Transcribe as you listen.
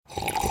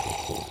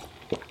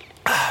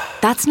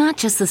That's not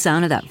just the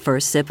sound of that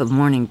first sip of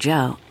Morning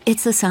Joe.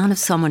 It's the sound of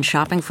someone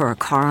shopping for a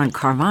car on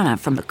Carvana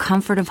from the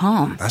comfort of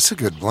home. That's a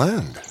good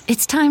blend.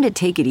 It's time to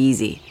take it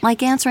easy,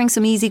 like answering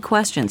some easy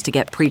questions to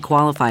get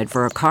pre-qualified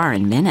for a car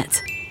in minutes.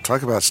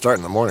 Talk about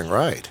starting the morning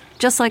right.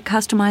 Just like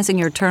customizing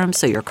your terms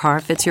so your car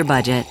fits your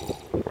budget.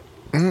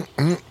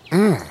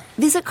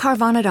 Visit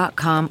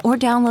Carvana.com or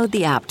download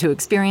the app to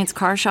experience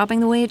car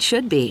shopping the way it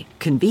should be.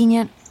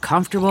 Convenient,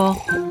 comfortable.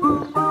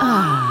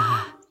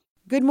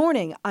 Good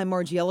morning. I'm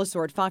Margie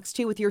Ellisor at Fox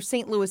 2 with your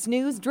St. Louis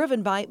news,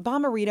 driven by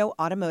Bomarito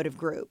Automotive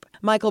Group.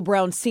 Michael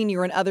Brown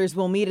Sr. and others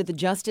will meet at the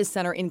Justice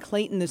Center in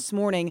Clayton this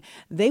morning.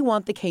 They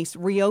want the case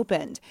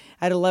reopened.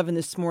 At 11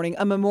 this morning,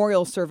 a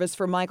memorial service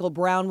for Michael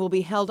Brown will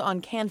be held on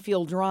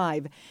Canfield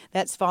Drive.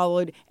 That's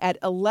followed at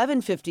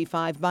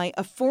 11:55 by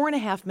a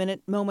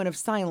 4.5-minute moment of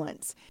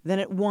silence. Then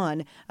at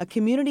 1, a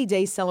Community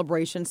Day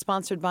celebration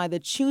sponsored by the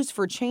Choose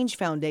for Change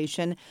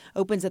Foundation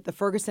opens at the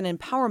Ferguson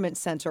Empowerment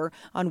Center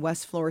on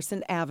West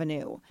Florissant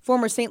Avenue.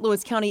 Former St.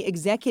 Louis County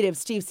Executive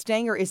Steve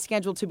Stenger is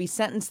scheduled to be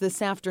sentenced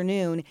this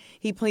afternoon.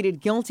 He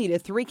pleaded guilty to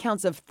 3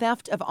 counts of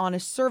theft of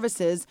honest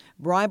services,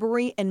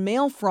 bribery, and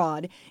mail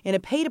fraud in a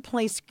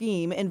pay-to-play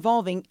scheme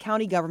involving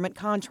county government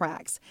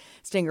contracts.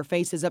 Stenger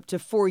faces up to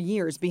 4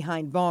 years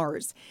behind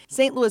bars.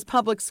 St. Louis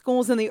Public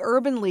Schools and the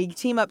Urban League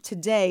team up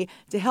today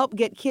to help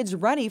get kids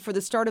ready for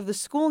the start of the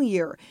school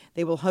year.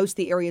 They will host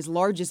the area's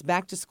largest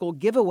back-to-school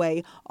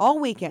giveaway all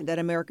weekend at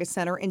America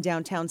Center in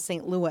downtown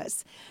St.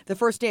 Louis. The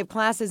first day of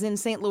classes in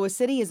St. Louis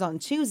City is on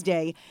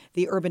Tuesday.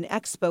 The Urban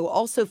Expo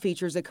also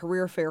features a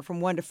career fair from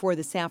 1 to 4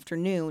 this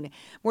afternoon.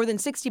 More than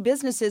 60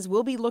 businesses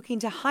will be looking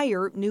to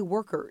hire new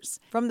workers.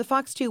 From the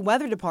Fox 2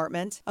 Weather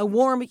Department, a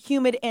warm,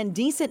 humid, and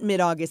decent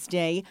mid-August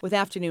day with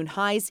afternoon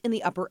highs in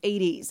the upper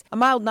 80s. A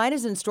mild night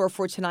is in store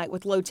for tonight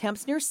with low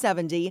temps near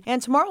 70,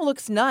 and tomorrow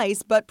looks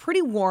nice but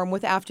pretty warm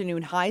with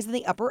afternoon highs in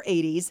the upper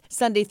 80s.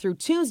 Sunday through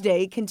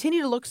Tuesday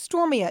continue to look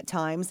stormy at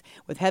times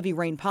with heavy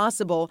rain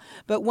possible,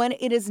 but when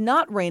it is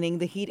not raining,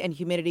 the heat and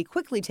humidity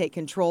quickly take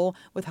control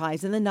with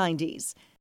highs in the 90s.